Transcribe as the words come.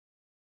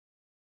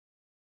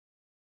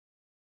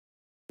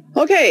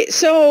Okay,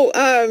 so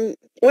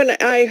when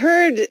I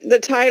heard the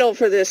title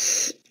for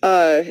this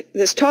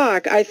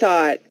talk, I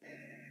thought,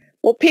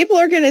 well, people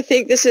are going to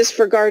think this is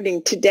for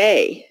gardening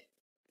today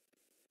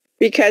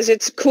because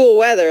it's cool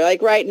weather.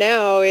 Like right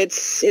now,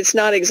 it's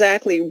not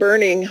exactly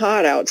burning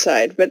hot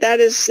outside, but that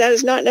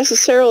is not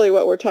necessarily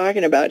what we're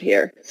talking about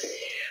here.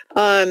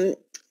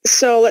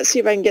 So let's see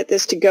if I can get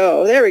this to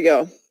go. There we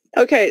go.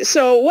 Okay,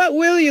 so what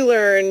will you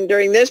learn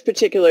during this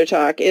particular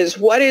talk is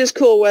what is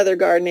cool weather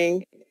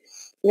gardening.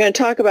 I'm going to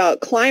talk about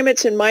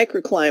climates and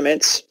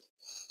microclimates.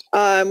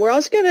 We're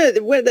also going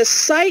to, the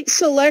site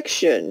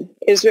selection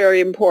is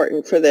very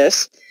important for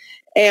this,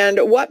 and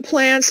what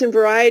plants and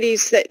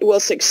varieties that will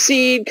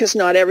succeed, because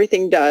not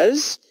everything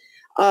does.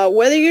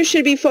 Whether you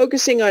should be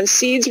focusing on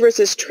seeds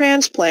versus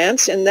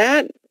transplants, and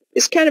that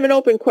is kind of an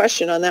open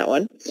question on that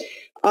one.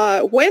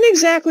 When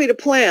exactly to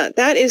plant,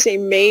 that is a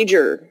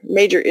major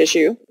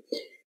issue.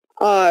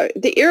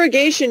 The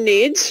irrigation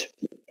needs,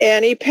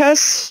 any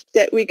pests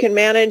that we can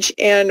manage,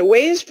 and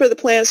ways for the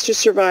plants to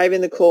survive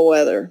in the cool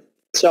weather.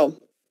 So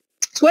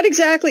what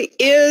exactly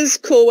is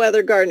cool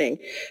weather gardening?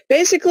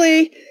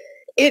 Basically,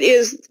 it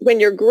is when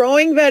you're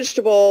growing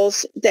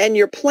vegetables, then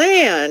your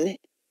plan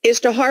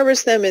is to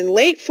harvest them in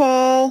late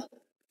fall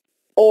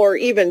or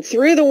even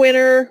through the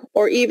winter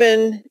or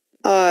even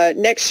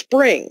next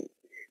spring.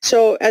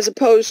 So as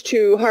opposed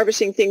to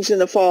harvesting things in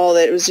the fall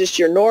that was just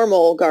your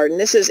normal garden,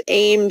 this is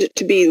aimed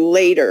to be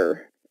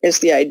later is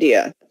the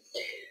idea.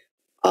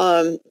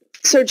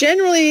 So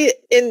generally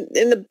in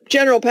the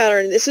general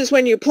pattern, this is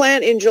when you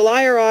plant in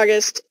July or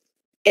August,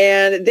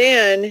 and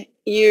then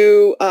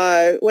you,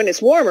 when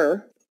it's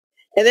warmer,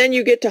 and then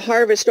you get to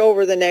harvest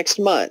over the next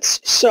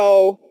months.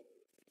 So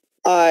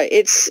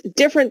it's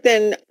different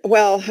than,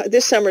 well,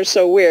 this summer is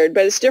so weird,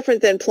 but it's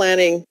different than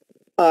planting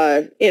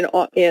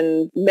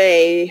in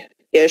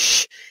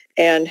May-ish,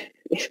 and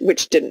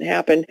which didn't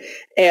happen,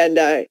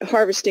 and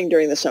harvesting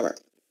during the summer.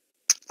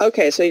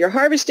 Okay, so you're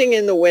harvesting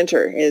in the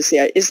winter is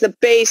the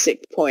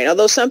basic point,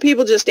 although some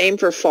people just aim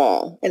for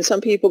fall, and some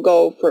people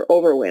go for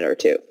overwinter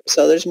too.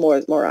 So there's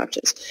more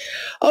options.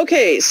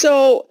 Okay,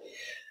 so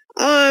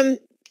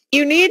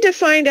you need to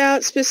find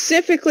out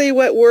specifically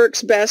what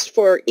works best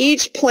for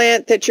each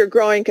plant that you're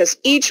growing, because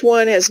each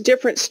one has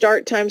different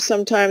start times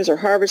sometimes, or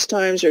harvest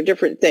times, or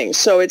different things.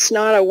 So it's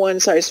not a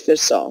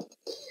one-size-fits-all.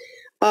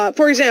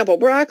 For example,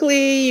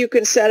 broccoli, you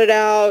can set it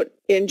out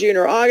in June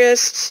or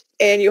August,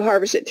 and you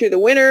harvest it through the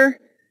winter.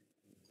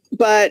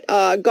 But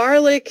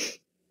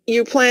garlic,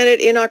 you plant it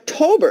in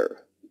October,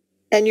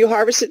 and you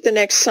harvest it the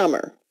next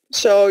summer.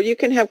 So you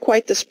can have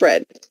quite the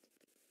spread.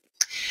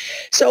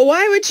 So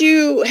why would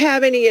you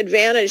have any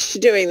advantage to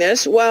doing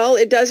this? Well,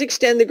 it does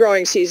extend the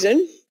growing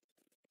season.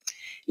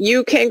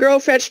 You can grow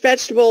fresh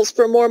vegetables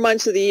for more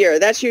months of the year.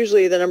 That's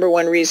usually the number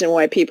one reason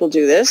why people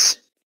do this.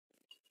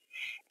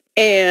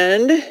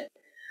 And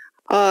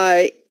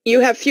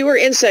you have fewer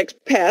insect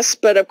pests,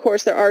 but of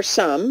course there are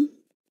some.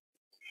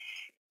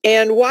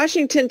 And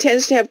Washington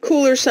tends to have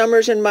cooler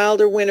summers and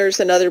milder winters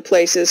than other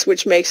places,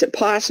 which makes it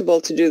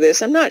possible to do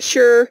this. I'm not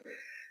sure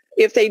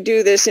if they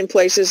do this in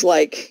places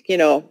like,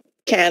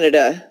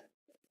 Canada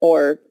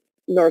or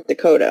North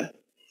Dakota,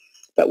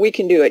 but we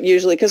can do it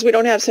usually because we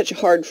don't have such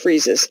hard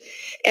freezes.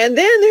 And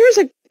then there's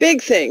a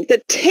big thing.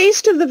 The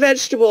taste of the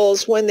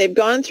vegetables when they've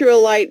gone through a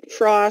light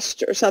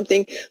frost or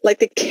something, like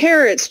the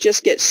carrots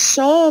just get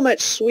so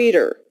much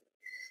sweeter.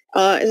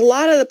 And a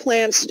lot of the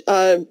plants,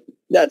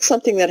 that's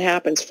something that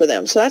happens for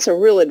them. So that's a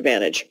real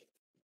advantage.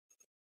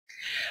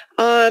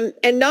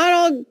 And not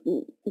all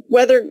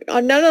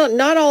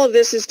of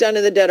this is done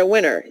in the dead of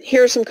winter.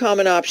 Here are some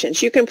common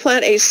options. You can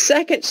plant a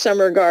second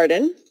summer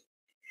garden.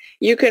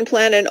 You can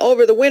plant an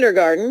over the winter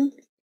garden,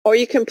 or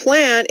you can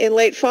plant in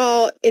late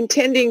fall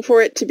intending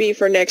for it to be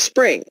for next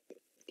spring.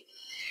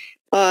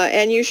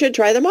 And you should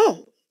try them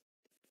all.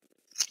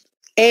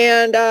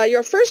 And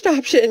your first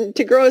option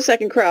to grow a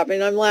second crop,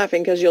 and I'm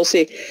laughing because you'll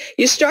see,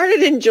 you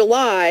started in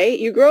July,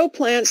 you grow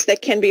plants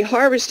that can be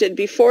harvested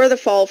before the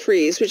fall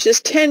freeze, which is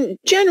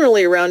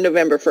generally around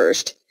November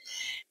 1st.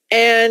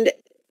 And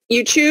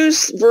you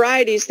choose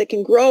varieties that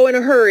can grow in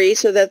a hurry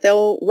so that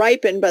they'll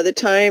ripen by the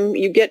time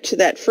you get to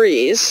that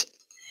freeze.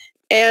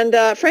 And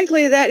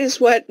frankly, that is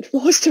what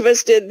most of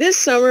us did this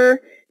summer,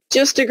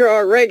 just to grow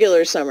a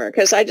regular summer,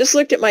 because I just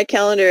looked at my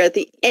calendar at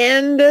the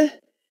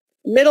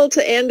middle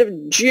to end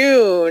of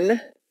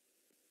June,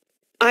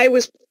 I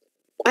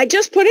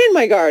just put in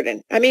my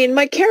garden. I mean,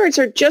 my carrots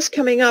are just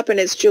coming up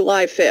and it's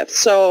July 5th.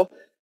 So,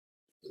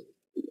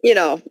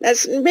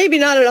 that's maybe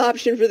not an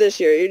option for this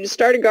year. You just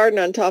start a garden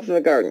on top of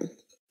a garden.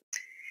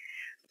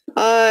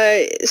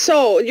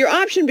 So your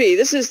option B,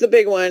 this is the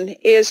big one,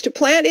 is to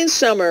plant in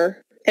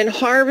summer and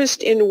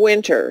harvest in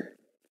winter.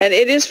 And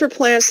it is for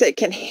plants that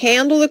can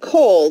handle the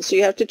cold, so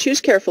you have to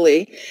choose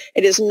carefully.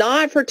 It is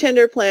not for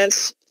tender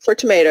plants for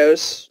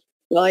tomatoes,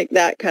 like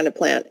that kind of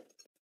plant.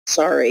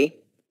 Sorry.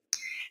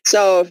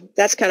 So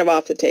that's kind of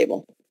off the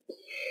table.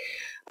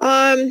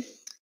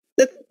 The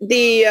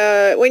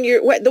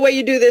the way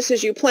you do this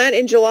is you plant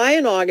in July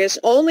and August,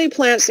 only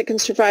plants that can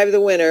survive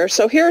the winter.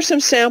 So here are some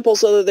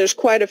samples, although there's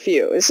quite a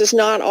few. This is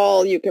not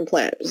all you can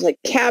plant. It's like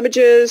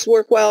cabbages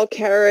work well,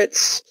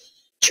 carrots,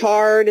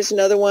 chard is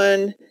another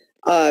one,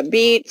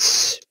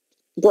 beets,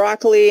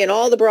 broccoli, and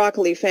all the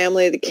broccoli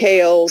family, the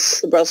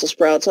kales, the Brussels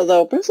sprouts,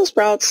 although Brussels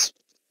sprouts,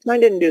 mine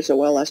didn't do so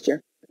well last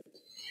year.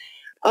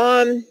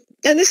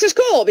 And this is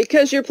cool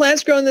because your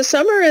plants grow in the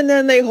summer and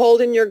then they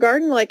hold in your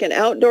garden like an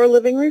outdoor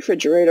living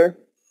refrigerator.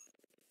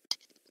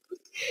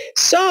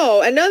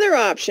 So another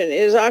option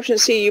is option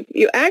C.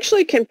 You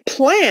actually can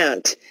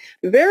plant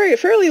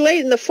fairly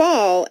late in the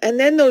fall, and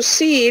then those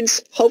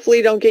seeds,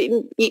 hopefully don't get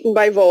eaten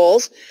by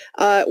voles,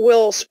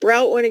 will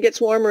sprout when it gets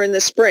warmer in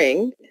the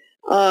spring.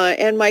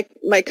 And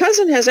my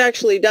cousin has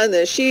actually done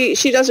this.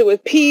 She does it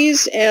with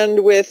peas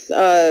and with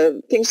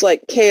things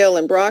like kale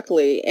and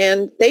broccoli,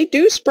 and they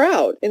do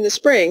sprout in the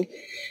spring.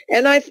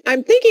 And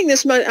I'm thinking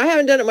I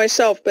haven't done it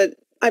myself, but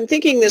I'm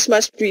thinking this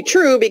must be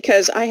true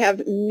because I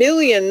have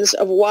millions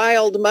of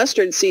wild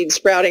mustard seeds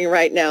sprouting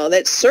right now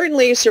that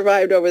certainly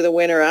survived over the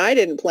winter. I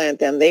didn't plant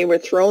them. They were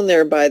thrown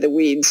there by the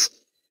weeds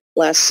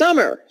last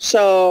summer.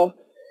 So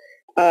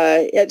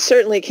it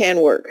certainly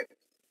can work.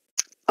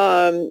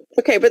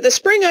 Okay, but the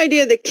spring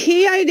idea, the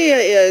key idea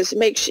is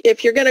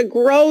if you're going to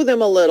grow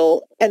them a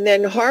little and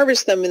then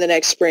harvest them in the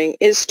next spring,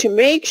 is to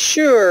make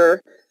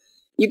sure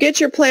you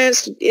get your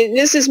plants, and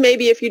this is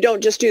maybe if you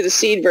don't just do the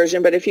seed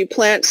version, but if you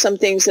plant some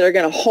things that are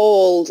going to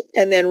hold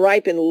and then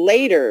ripen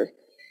later,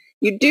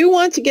 you do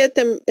want to get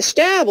them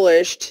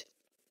established,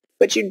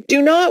 but you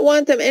do not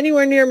want them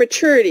anywhere near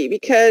maturity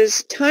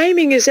because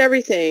timing is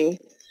everything.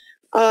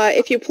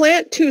 If you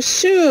plant too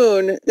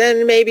soon,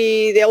 then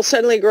maybe they'll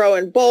suddenly grow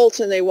and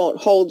bolt and they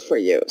won't hold for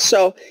you.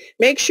 So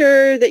make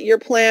sure that your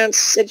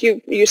plants, that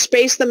you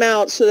space them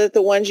out so that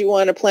the ones you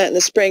want to plant in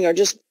the spring are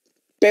just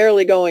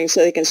barely going so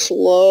they can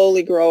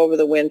slowly grow over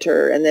the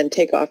winter and then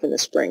take off in the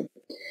spring.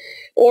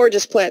 Or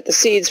just plant the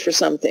seeds for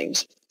some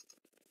things.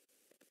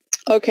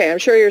 Okay, I'm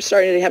sure you're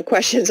starting to have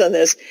questions on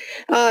this.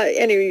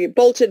 Anyway,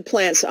 bolted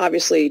plants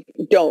obviously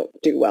don't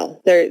do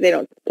well.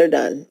 They're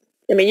done.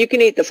 I mean, you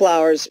can eat the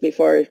flowers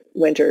before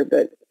winter,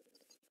 but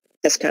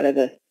that's kind of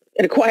an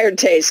acquired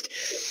taste.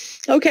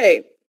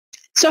 Okay,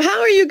 so how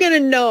are you going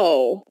to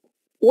know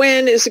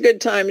when is a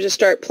good time to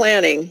start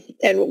planting?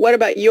 And what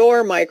about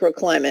your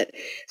microclimate?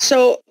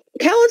 So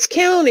Cowlitz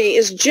County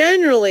is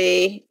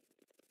generally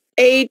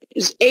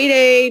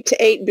 8A to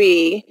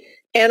 8B,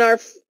 and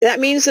that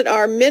means that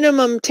our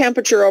minimum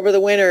temperature over the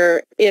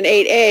winter in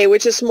 8A,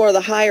 which is more of the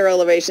higher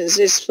elevations,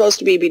 is supposed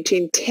to be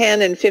between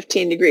 10 and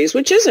 15 degrees,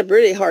 which is a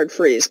really hard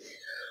freeze.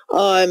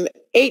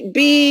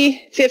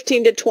 8B,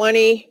 15 to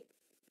 20,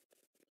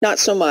 not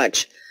so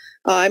much.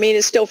 I mean,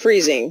 it's still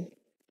freezing,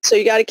 so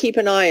you got to keep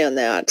an eye on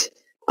that.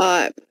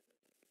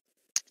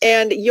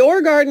 And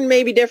your garden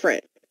may be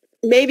different.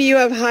 Maybe you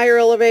have higher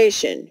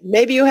elevation.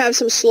 Maybe you have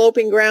some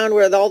sloping ground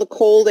where all the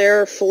cold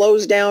air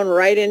flows down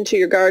right into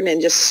your garden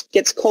and just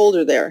gets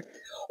colder there.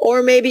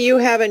 Or maybe you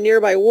have a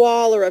nearby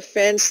wall or a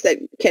fence that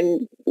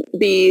can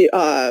be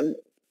a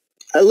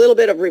little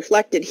bit of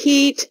reflected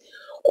heat.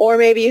 Or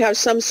maybe you have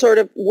some sort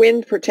of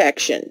wind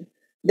protection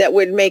that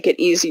would make it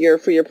easier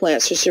for your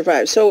plants to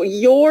survive. So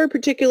your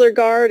particular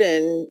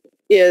garden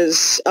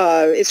is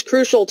it's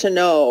crucial to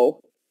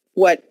know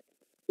what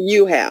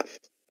you have.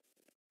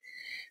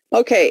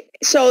 Okay,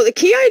 so the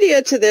key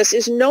idea to this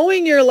is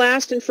knowing your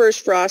last and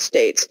first frost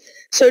dates.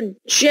 So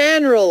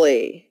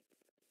generally,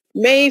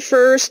 May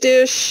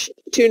 1st-ish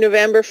to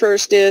November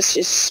 1st-ish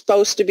is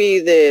supposed to be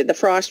the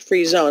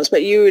frost-free zones,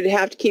 but you would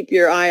have to keep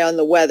your eye on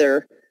the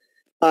weather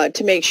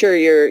to make sure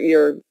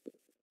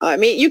I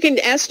mean, you can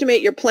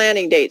estimate your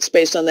planting dates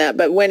based on that,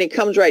 but when it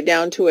comes right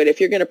down to it, if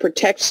you're going to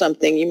protect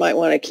something, you might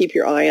want to keep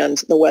your eye on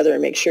the weather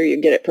and make sure you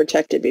get it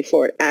protected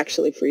before it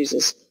actually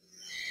freezes.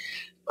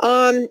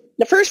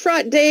 The first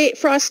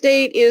frost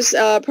date is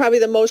probably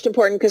the most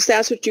important because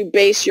that's what you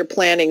base your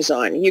plantings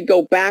on. You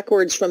go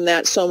backwards from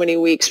that so many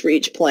weeks for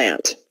each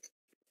plant.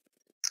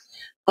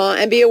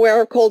 And be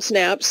aware of cold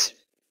snaps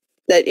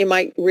that you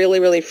might really,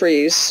 really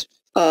freeze.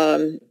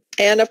 And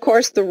of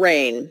course the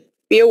rain.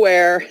 Be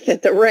aware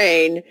that the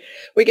rain,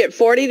 we get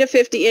 40 to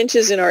 50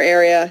 inches in our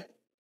area,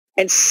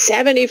 and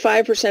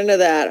 75% of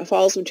that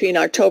falls between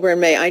October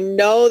and May. I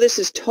know this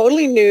is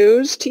totally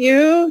news to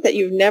you, that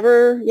you've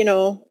never,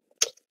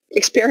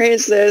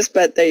 experienced this,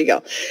 but there you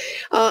go.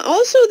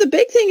 Also, the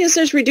big thing is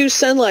there's reduced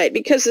sunlight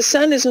because the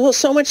sun is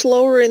so much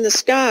lower in the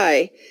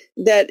sky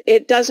that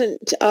it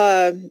doesn't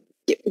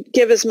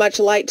give as much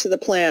light to the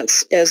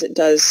plants as it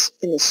does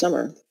in the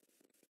summer.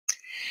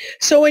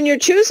 So when you're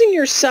choosing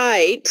your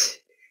site,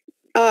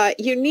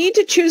 you need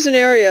to choose an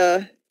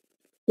area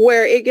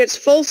where it gets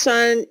full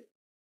sun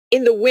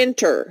in the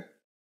winter,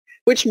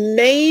 which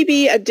may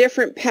be a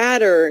different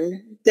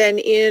pattern than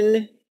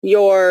in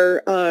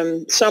your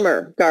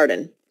summer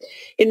garden.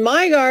 In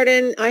my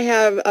garden, I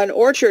have an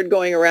orchard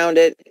going around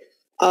it,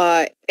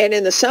 and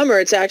in the summer,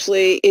 it's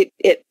actually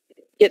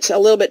it's a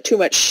little bit too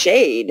much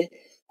shade,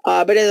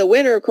 But in the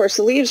winter, of course,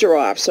 the leaves are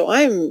off. So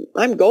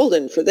I'm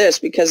golden for this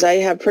because I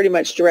have pretty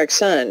much direct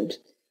sun.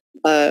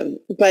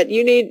 But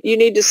you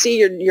need to see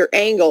your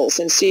angles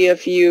and see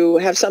if you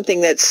have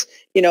something that's,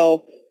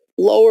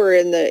 lower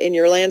in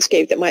your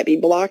landscape that might be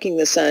blocking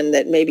the sun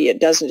that maybe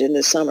it doesn't in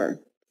the summer.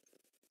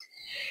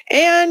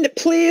 And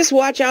please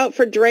watch out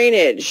for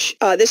drainage.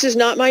 This is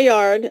not my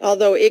yard,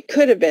 although it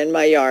could have been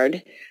my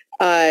yard.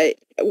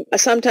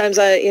 Sometimes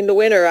in the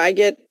winter I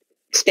get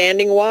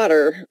standing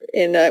water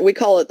we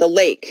call it the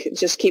lake. It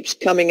just keeps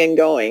coming and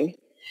going.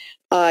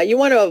 You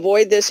want to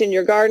avoid this in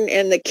your garden,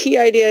 and the key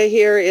idea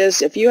here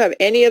is if you have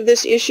any of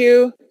this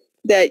issue,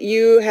 that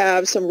you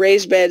have some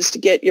raised beds to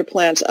get your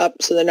plants up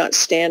so they're not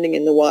standing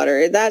in the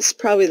water. That's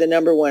probably the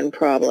number one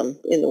problem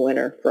in the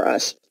winter for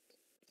us.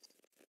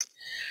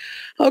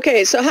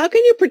 Okay, so how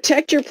can you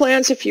protect your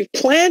plants if you've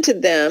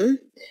planted them?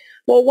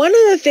 Well, one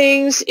of the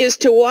things is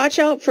to watch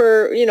out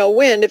for,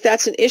 wind, if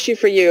that's an issue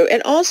for you,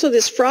 and also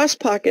this frost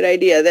pocket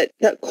idea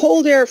that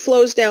cold air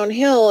flows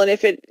downhill, and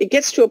if it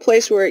gets to a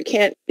place where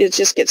it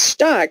just gets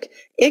stuck,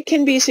 it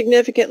can be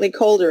significantly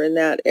colder in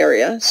that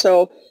area,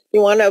 so you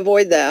want to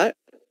avoid that.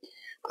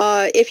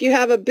 If you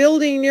have a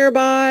building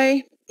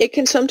nearby, it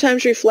can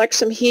sometimes reflect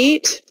some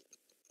heat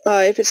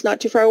if it's not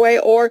too far away,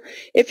 or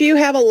if you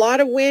have a lot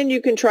of wind,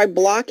 you can try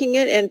blocking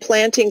it and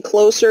planting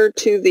closer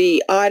to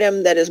the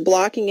item that is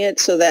blocking it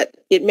so that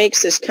it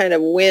makes this kind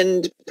of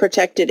wind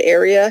protected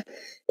area.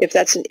 If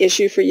that's an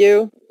issue for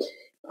you,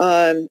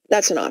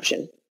 that's an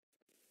option.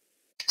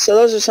 So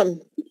those are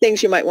some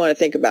things you might want to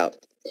think about.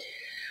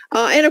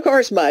 And of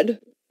course, mud.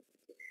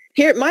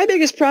 Here, my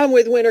biggest problem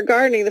with winter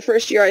gardening the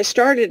first year I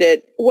started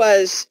it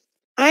was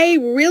I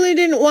really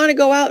didn't want to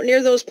go out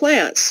near those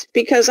plants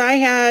because I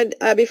had,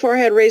 before I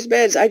had raised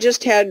beds, I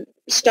just had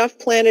stuff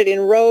planted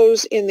in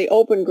rows in the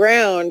open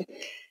ground,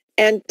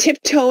 and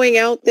tiptoeing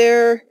out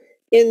there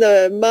in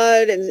the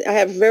mud, and I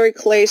have very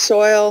clay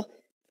soil,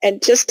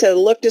 and just to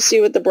look to see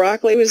what the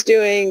broccoli was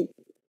doing,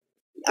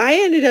 I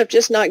ended up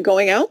just not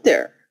going out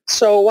there.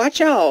 So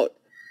watch out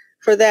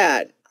for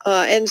that.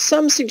 And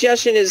some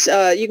suggestion is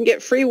you can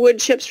get free wood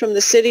chips from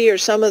the city or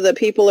some of the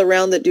people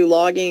around that do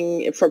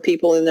logging for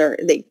people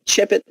they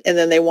chip it and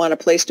then they want a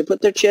place to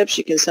put their chips.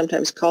 You can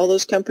sometimes call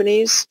those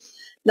companies.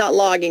 Not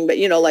logging, but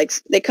like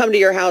they come to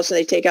your house and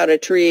they take out a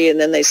tree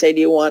and then they say,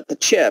 do you want the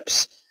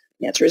chips?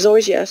 The answer is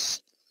always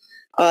yes.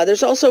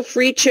 There's also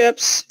free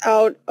chips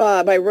out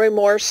by Roy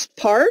Morse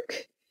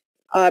Park,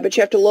 but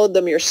you have to load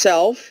them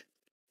yourself.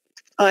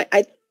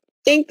 I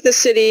think the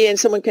city, and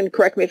someone can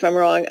correct me if I'm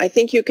wrong, I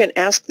think you can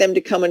ask them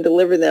to come and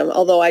deliver them,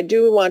 although I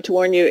do want to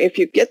warn you, if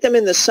you get them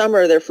in the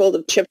summer, they're full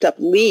of chipped up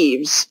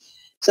leaves,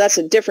 so that's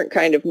a different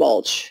kind of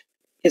mulch.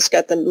 It's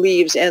got the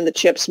leaves and the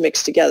chips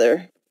mixed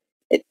together.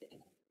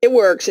 It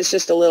works, it's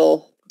just a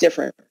little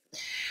different.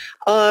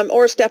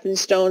 Or stepping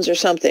stones or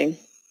something.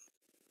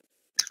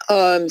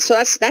 So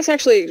that's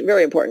actually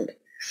very important.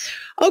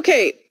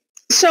 Okay,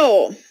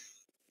 so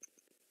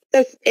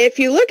if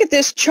you look at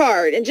this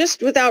chart, and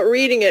just without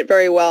reading it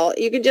very well,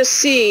 you can just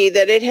see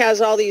that it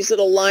has all these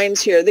little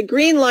lines here. The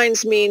green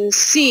lines mean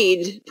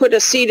seed, put a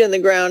seed in the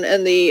ground,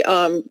 and the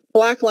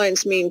black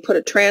lines mean put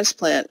a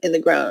transplant in the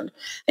ground.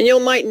 And you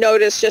might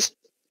notice just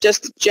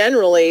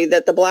generally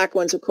that the black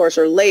ones, of course,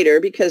 are later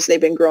because they've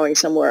been growing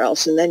somewhere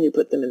else, and then you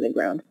put them in the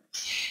ground.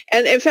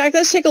 And in fact,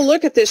 let's take a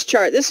look at this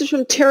chart. This is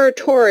from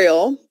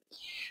Territorial.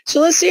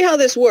 So let's see how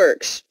this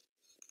works.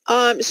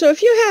 So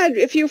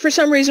if you for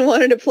some reason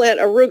wanted to plant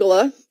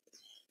arugula,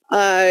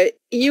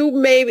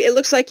 it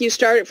looks like you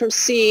start it from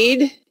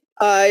seed,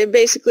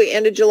 basically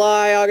end of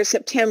July, August,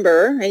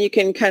 September, and you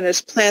can kind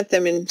of plant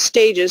them in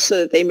stages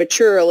so that they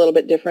mature a little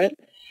bit different.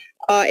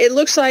 It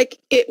looks like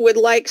it would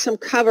like some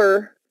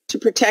cover to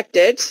protect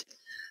it.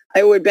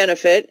 It would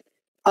benefit.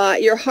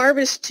 Your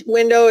harvest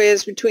window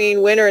is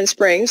between winter and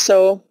spring,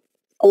 so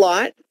a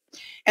lot.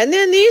 And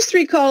then these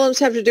three columns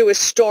have to do with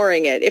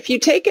storing it. If you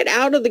take it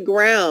out of the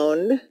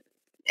ground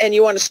and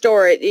you want to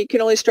store it, you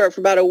can only store it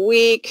for about a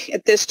week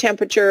at this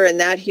temperature and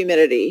that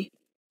humidity.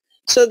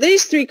 So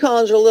these three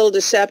columns are a little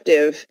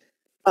deceptive,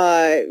 or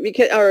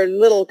a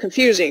little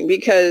confusing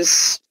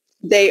because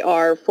they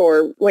are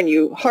for when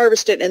you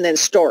harvest it and then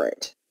store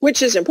it,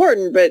 which is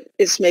important, but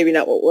it's maybe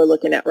not what we're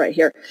looking at right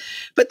here.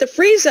 But the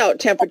freeze-out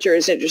temperature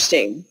is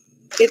interesting.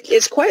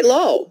 It's quite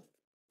low.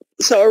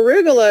 So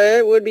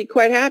arugula would be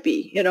quite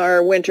happy in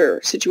our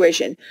winter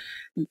situation.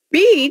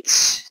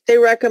 Beets, they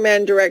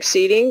recommend direct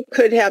seeding,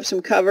 could have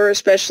some cover,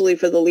 especially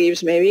for the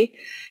leaves maybe.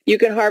 You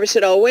can harvest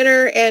it all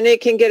winter, and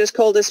it can get as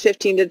cold as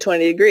 15 to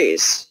 20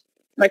 degrees.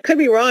 I could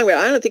be wrong, but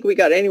I don't think we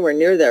got anywhere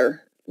near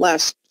there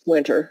last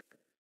winter.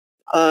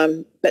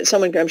 But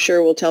someone, I'm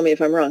sure, will tell me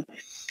if I'm wrong.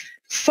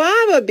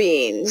 Fava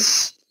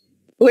beans,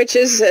 which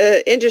is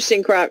an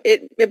interesting crop.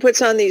 It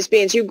puts on these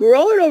beans. You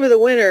grow it over the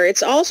winter.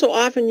 It's also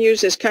often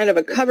used as kind of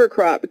a cover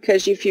crop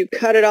because if you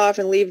cut it off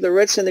and leave the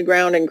roots in the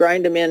ground and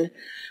grind them in,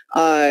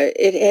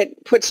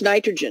 it puts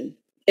nitrogen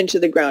into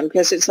the ground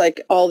because it's like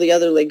all the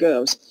other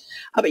legumes.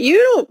 But you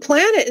don't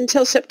plant it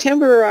until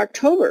September or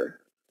October.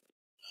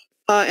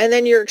 and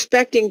then you're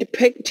expecting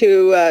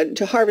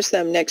to harvest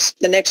them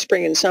the next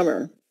spring and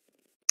summer.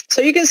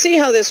 So you can see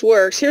how this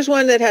works. Here's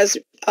one that has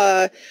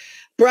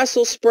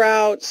Brussels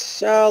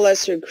sprouts. Oh,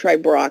 let's try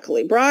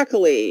broccoli.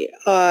 Broccoli,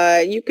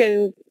 you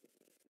can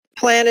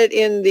plant it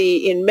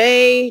in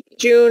May,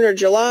 June, or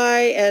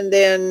July, and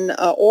then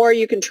or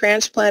you can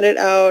transplant it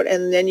out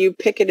and then you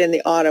pick it in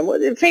the autumn.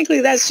 Well,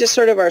 frankly, that's just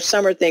sort of our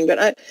summer thing.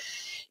 But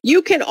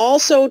you can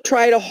also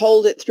try to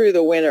hold it through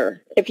the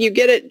winter. If you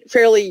get it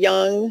fairly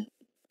young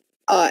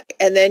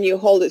and then you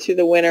hold it through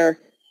the winter,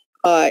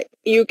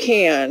 you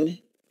can.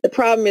 The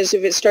problem is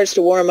if it starts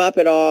to warm up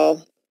at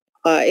all,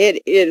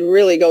 it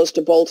really goes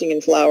to bolting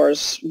and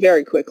flowers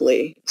very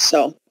quickly.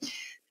 So,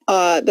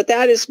 but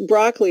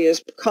broccoli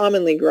is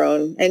commonly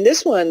grown. And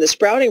this one, the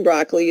sprouting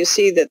broccoli, you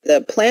see that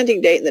the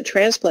planting date and the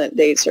transplant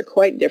dates are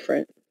quite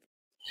different.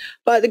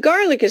 But the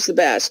garlic is the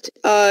best.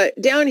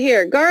 Down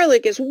here,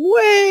 garlic is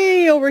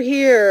way over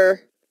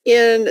here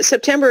in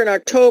September and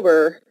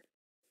October,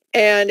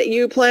 and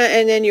you plant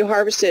and then you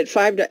harvest it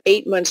 5 to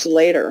 8 months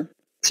later.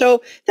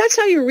 So that's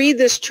how you read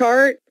this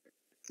chart,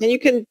 and you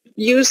can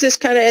use this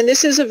and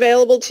this is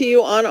available to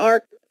you on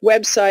our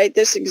website,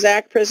 this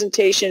exact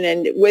presentation,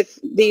 and with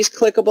these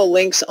clickable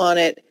links on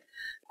it.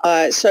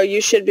 So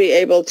you should be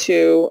able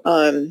to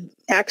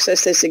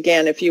access this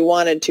again if you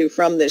wanted to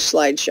from this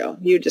slideshow.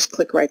 You just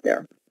click right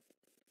there.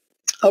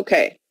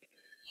 Okay.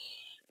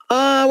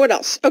 What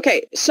else?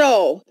 Okay,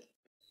 so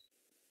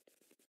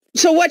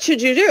what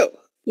should you do?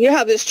 You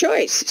have this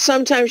choice.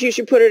 Sometimes you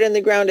should put it in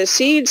the ground as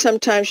seed.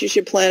 Sometimes you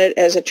should plant it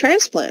as a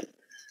transplant.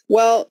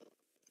 Well,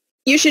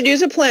 you should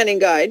use a planting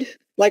guide,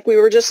 like we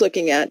were just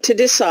looking at, to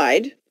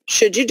decide,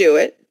 should you do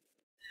it?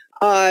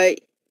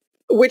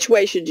 Which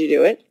way should you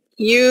do it?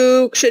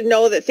 You should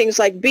know that things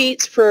like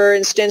beets, for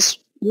instance,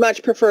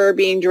 much prefer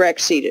being direct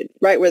seeded,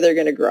 right where they're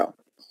going to grow.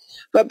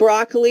 But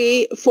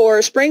broccoli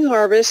for spring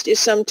harvest is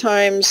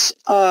sometimes,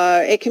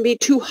 it can be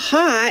too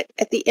hot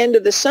at the end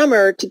of the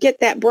summer to get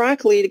that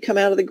broccoli to come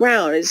out of the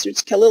ground. It's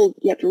a little,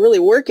 you have to really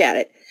work at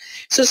it.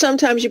 So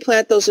sometimes you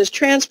plant those as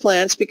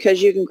transplants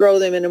because you can grow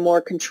them in a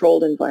more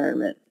controlled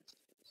environment.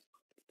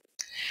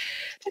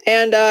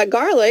 And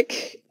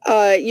garlic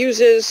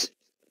uses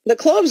the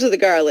cloves of the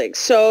garlic.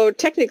 So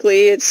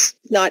technically it's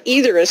not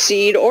either a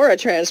seed or a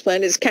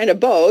transplant. It's kind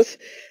of both.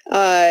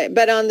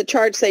 But on the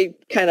charts they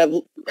kind of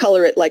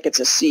color it like it's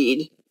a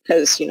seed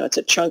because, it's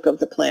a chunk of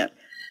the plant.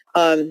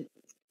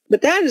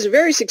 But that is a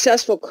very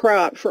successful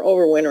crop for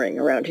overwintering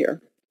around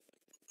here.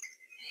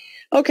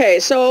 Okay,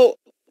 so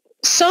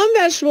some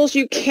vegetables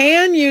you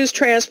can use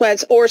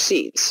transplants or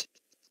seeds.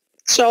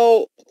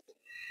 So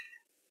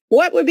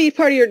what would be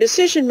part of your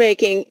decision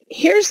making?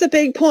 Here's the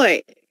big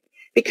point.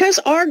 Because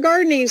our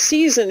gardening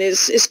season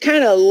is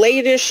kind of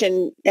late-ish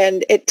and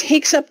it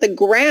takes up the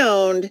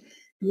ground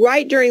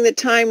right during the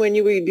time when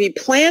you would be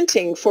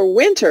planting for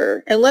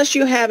winter, unless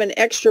you have an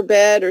extra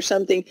bed or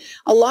something,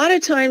 a lot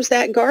of times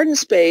that garden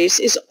space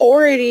is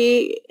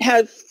already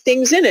have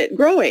things in it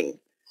growing.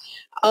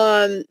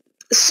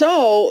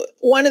 So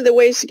one of the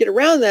ways to get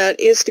around that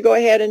is to go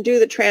ahead and do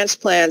the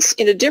transplants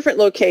in a different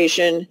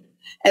location,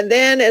 and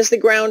then as the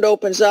ground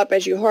opens up,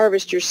 as you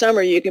harvest your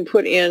summer, you can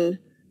put in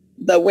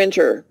the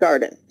winter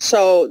garden.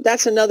 So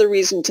that's another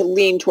reason to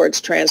lean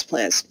towards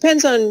transplants.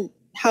 Depends on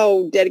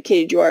how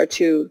dedicated you are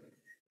to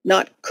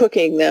not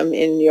cooking them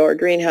in your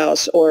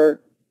greenhouse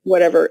or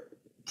whatever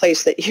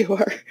place that you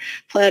are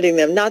planting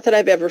them. Not that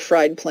I've ever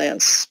fried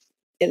plants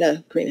in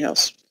a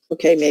greenhouse.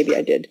 Okay, maybe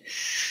I did.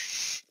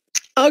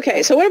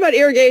 Okay, so what about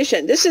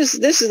irrigation? This is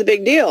the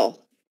big deal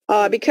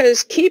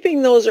because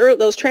keeping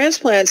those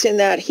transplants in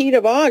that heat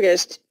of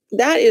August,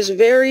 that is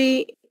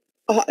very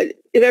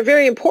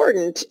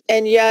important,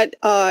 and yet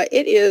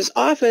it is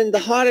often the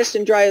hottest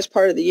and driest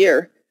part of the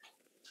year.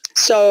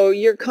 So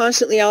you're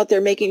constantly out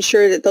there making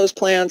sure that those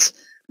plants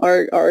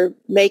are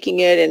making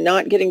it and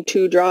not getting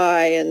too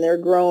dry and they're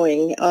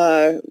growing.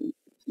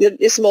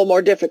 It's a little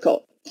more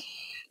difficult.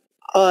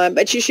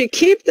 But you should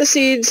keep the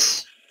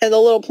seeds and the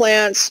little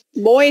plants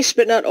moist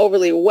but not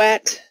overly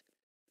wet.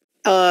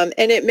 And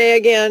it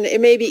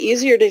may be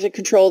easier to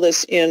control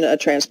this in a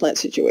transplant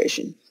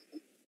situation.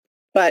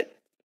 But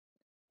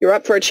you're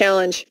up for a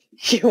challenge.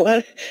 You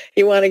want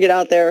to get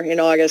out there in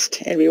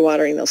August and be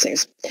watering those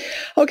things.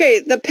 Okay,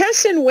 the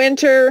pests in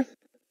winter,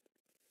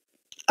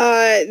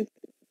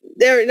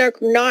 they're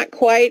not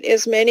quite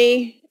as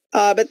many,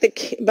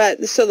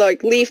 so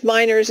like leaf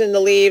miners in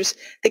the leaves,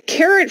 the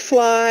carrot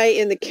fly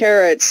in the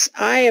carrots,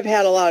 I have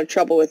had a lot of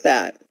trouble with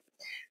that.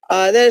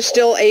 There's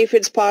still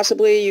aphids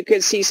possibly. You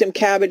could see some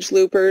cabbage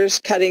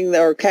loopers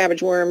or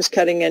cabbage worms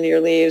cutting into your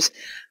leaves.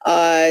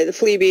 The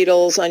flea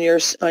beetles on your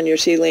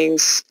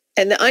seedlings.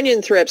 And the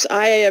onion thrips,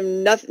 I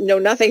know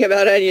nothing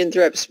about onion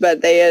thrips,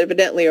 but they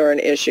evidently are an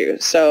issue.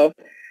 So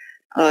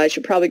I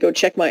should probably go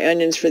check my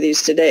onions for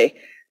these today.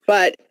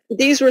 But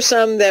these were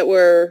some that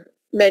were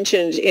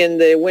mentioned in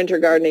the winter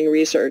gardening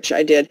research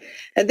I did.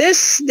 And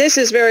this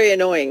is very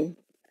annoying,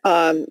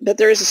 but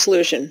there is a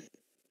solution.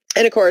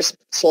 And of course,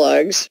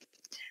 slugs.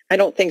 I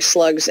don't think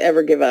slugs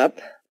ever give up.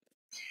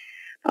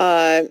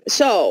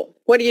 So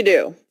what do you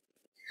do?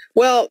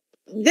 Well,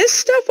 this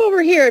stuff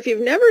over here, if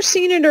you've never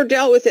seen it or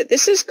dealt with it,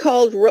 this is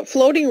called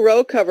floating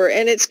row cover,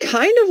 and it's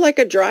kind of like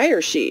a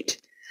dryer sheet,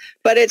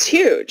 but it's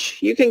huge.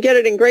 You can get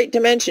it in great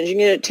dimensions. You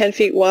can get it 10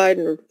 feet wide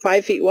or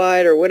 5 feet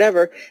wide or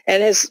whatever,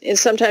 and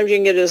sometimes you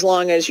can get it as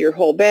long as your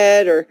whole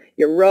bed or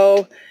your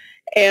row,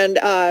 and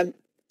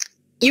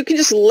you can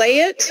just lay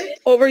it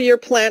over your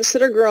plants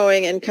that are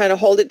growing and kind of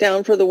hold it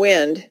down for the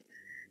wind,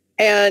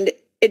 and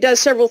it does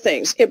several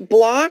things. It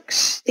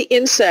blocks the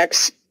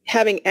insects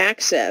having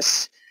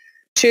access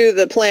to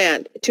the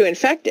plant to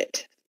infect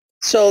it.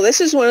 So this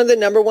is one of the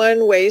number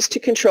one ways to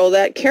control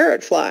that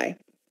carrot fly.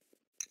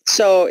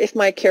 So if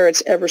my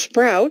carrots ever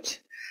sprout,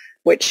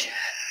 which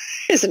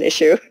is an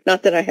issue,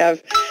 not that I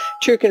have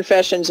true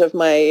confessions of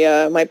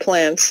my my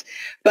plants,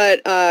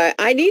 but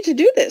I need to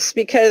do this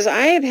because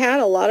I have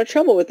had a lot of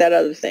trouble with that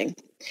other thing.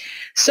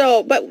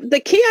 So, but the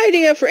key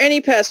idea for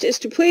any pest is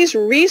to please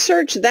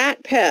research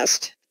that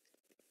pest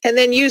and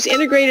then use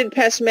integrated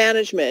pest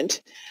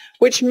management,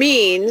 which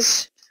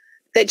means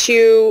that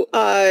you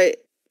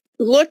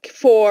look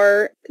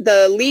for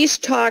the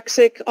least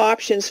toxic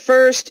options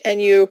first,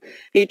 and you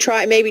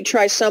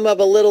try some of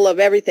a little of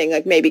everything,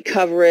 like maybe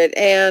cover it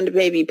and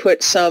maybe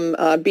put some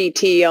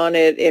BT on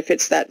it if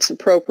that's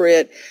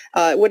appropriate,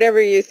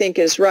 whatever you think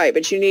is right.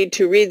 But you need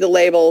to read the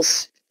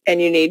labels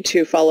and you need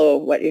to follow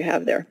what you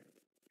have there.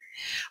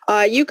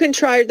 You can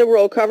try the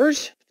row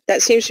covers.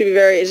 That seems to be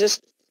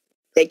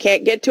they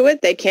can't get to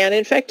it, they can't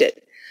infect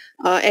it.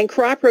 And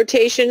crop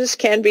rotations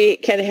can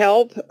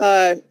help.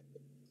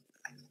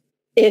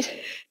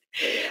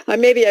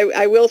 Maybe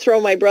I will throw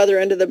my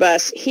brother under the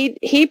bus.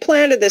 He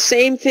planted the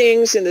same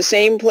things in the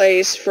same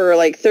place for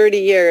like 30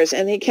 years,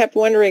 and he kept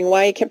wondering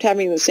why he kept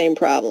having the same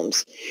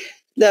problems.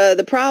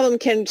 The problem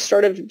can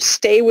sort of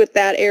stay with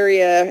that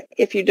area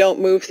if you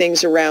don't move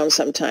things around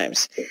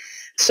sometimes.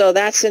 So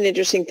that's an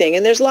interesting thing.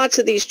 And there's lots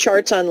of these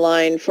charts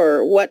online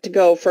for what to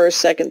go first,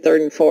 second, third,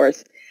 and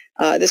fourth.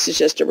 This is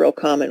just a real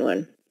common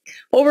one.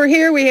 Over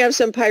here we have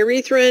some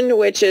pyrethrin,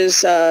 which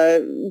is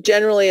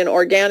generally an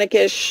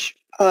organic-ish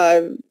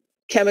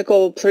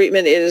chemical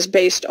treatment. It is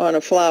based on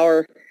a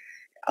flower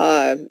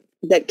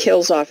that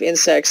kills off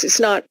insects. It's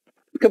not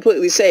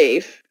completely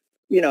safe.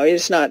 You know,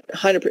 it's not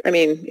 100%. I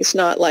mean, it's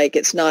not like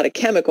it's not a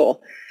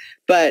chemical,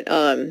 but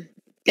and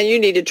you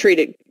need to treat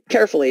it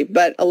carefully.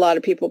 But a lot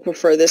of people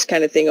prefer this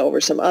kind of thing over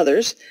some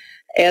others.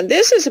 And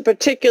this is a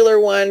particular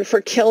one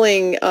for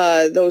killing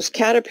those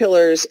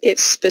caterpillars. It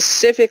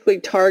specifically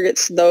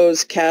targets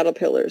those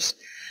caterpillars.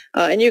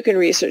 And you can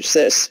research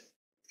this.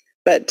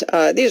 But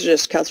these are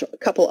just a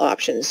couple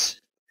options.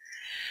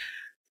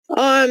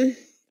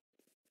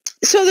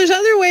 So there's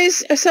other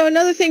ways. So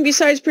another thing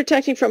besides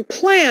protecting from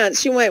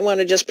plants, you might want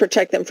to just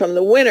protect them from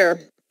the winter.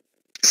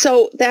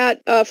 So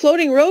that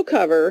floating row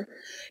cover,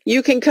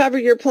 you can cover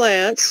your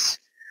plants.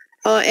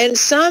 And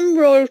some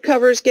row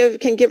covers can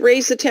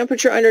raise the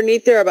temperature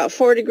underneath there about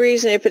 4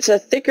 degrees, and if it's a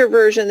thicker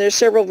version, there's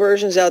several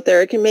versions out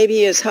there. It can maybe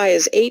be as high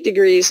as 8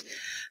 degrees.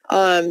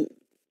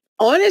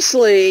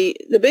 Honestly,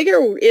 the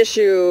bigger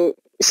issue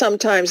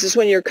sometimes is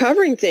when you're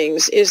covering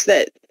things is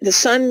that the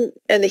sun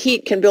and the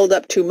heat can build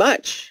up too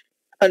much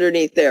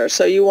underneath there.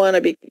 So you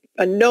want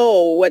to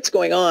know what's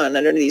going on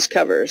under these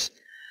covers.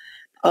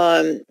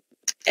 And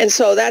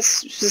so that's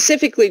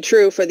specifically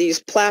true for these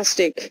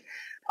plastic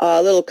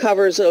little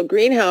covers, little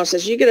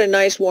greenhouses. You get a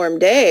nice warm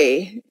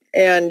day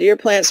and your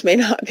plants may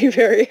not be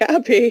very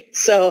happy.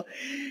 So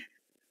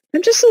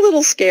I'm just a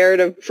little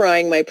scared of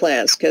frying my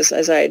plants because,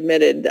 as I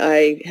admitted,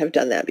 I have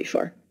done that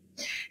before.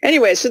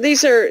 Anyway, so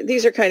these are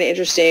kind of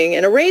interesting.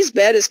 And a raised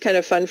bed is kind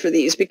of fun for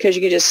these because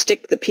you can just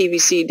stick the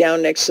PVC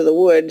down next to the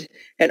wood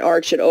and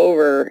arch it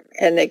over,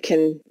 and it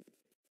can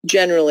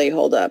generally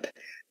hold up.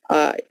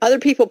 Other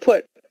people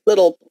put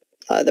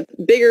the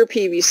bigger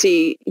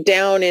PVC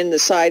down in the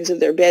sides of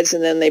their beds,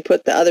 and then they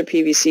put the other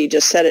PVC,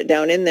 just set it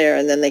down in there,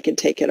 and then they can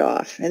take it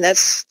off. And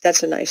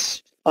that's a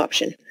nice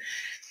option.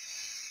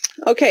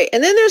 Okay,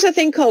 and then there's a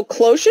thing called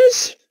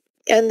cloches,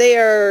 and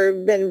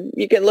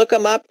you can look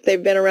them up.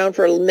 They've been around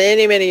for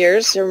many, many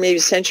years, or maybe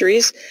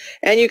centuries,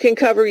 and you can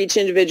cover each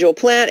individual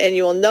plant, and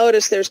you will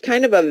notice there's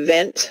kind of a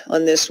vent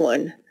on this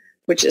one,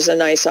 which is a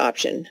nice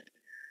option.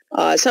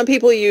 Some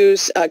people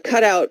use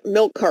cut-out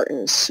milk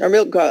cartons or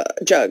milk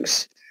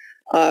jugs.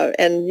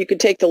 And you could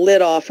take the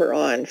lid off or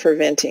on for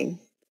venting.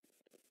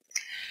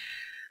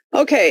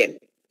 Okay,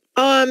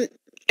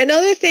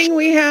 another thing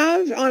we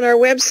have on our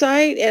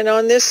website and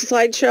on this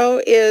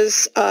slideshow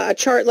is a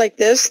chart like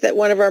this that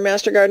one of our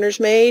master gardeners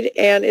made,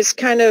 and it's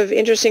kind of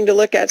interesting to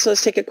look at, so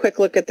let's take a quick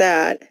look at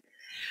that.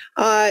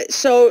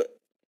 So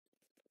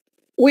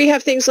we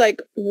have things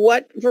like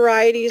what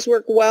varieties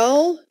work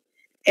well,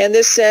 and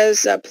this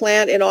says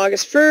plant in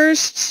August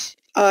 1st.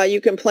 You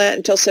can plant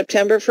until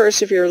September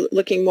 1st if you're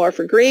looking more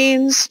for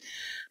greens.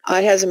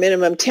 It has a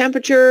minimum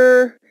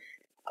temperature.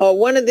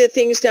 One of the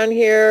things down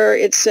here,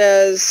 it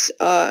says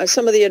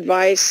some of the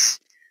advice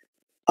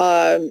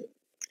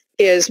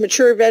is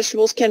mature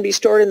vegetables can be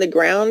stored in the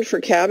ground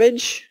for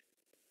cabbage.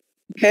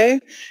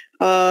 Okay,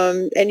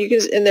 and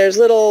there's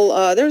a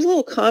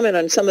little comment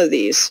on some of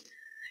these.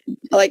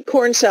 Like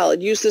corn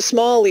salad, use the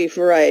small leaf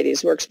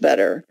varieties, works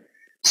better.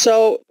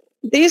 So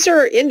these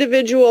are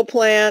individual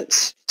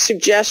plant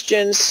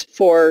suggestions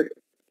for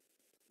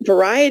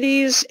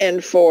varieties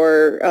and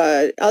for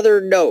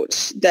other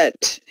notes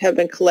that have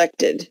been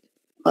collected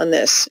on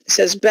this. It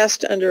says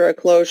best under a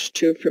cloche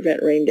to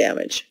prevent rain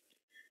damage.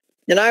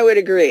 And I would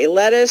agree.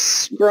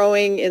 Lettuce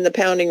growing in the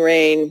pounding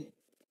rain,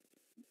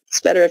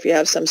 it's better if you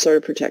have some sort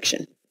of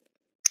protection.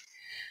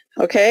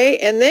 Okay,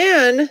 and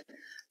then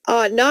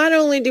not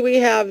only do we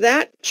have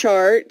that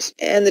chart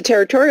and the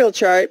territorial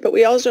chart, but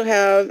we also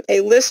have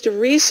a list of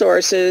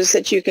resources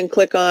that you can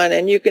click on,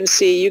 and you can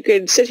see, you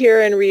could sit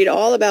here and read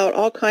all about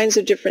all kinds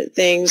of different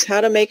things,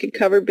 how to make a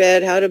cover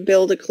bed, how to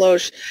build a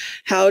cloche,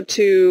 how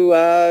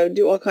to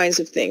do all kinds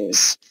of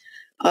things.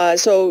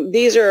 So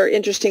these are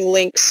interesting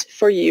links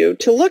for you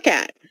to look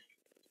at,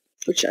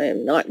 which I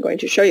am not going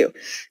to show you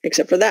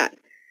except for that.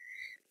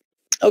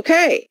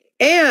 Okay.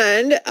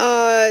 And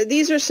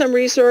these are some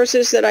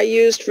resources that I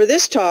used for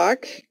this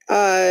talk.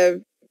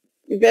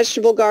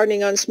 Vegetable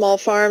Gardening on Small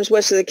Farms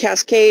West of the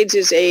Cascades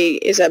is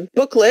a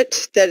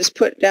booklet that is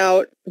put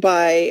out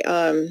by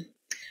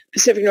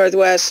Pacific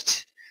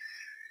Northwest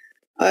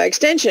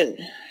Extension.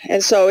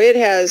 And so it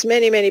has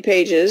many, many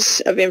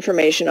pages of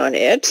information on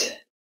it.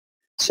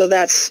 So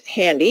that's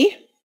handy.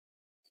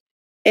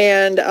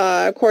 And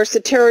of course, the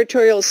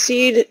Territorial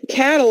Seed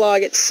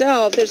Catalog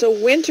itself, there's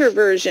a winter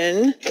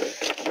version.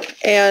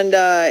 And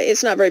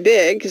it's not very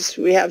big because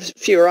we have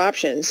fewer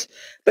options,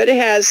 but it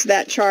has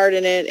that chart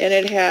in it, and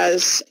it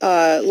has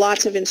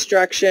lots of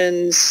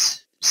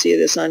instructions. See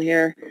this on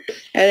here,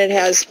 and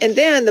and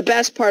then the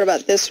best part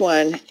about this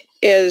one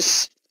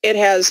is it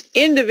has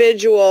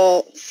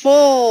individual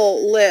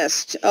full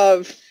list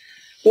of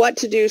what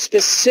to do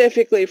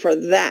specifically for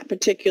that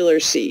particular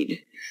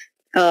seed.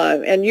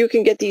 And you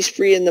can get these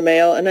free in the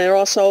mail, and they're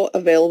also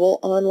available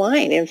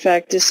online. In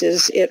fact, this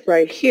is it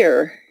right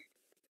here.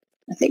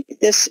 I think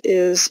this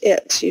is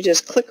it. You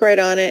just click right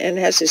on it, and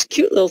it has this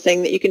cute little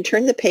thing that you can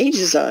turn the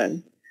pages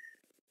on.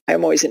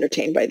 I'm always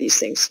entertained by these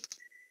things.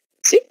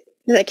 See?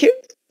 Isn't that cute?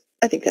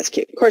 I think that's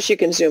cute. Of course, you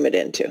can zoom it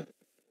in, too.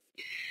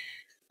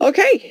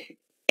 Okay.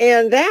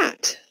 And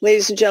that,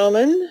 ladies and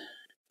gentlemen,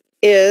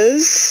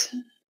 is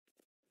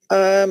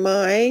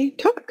my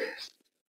talk.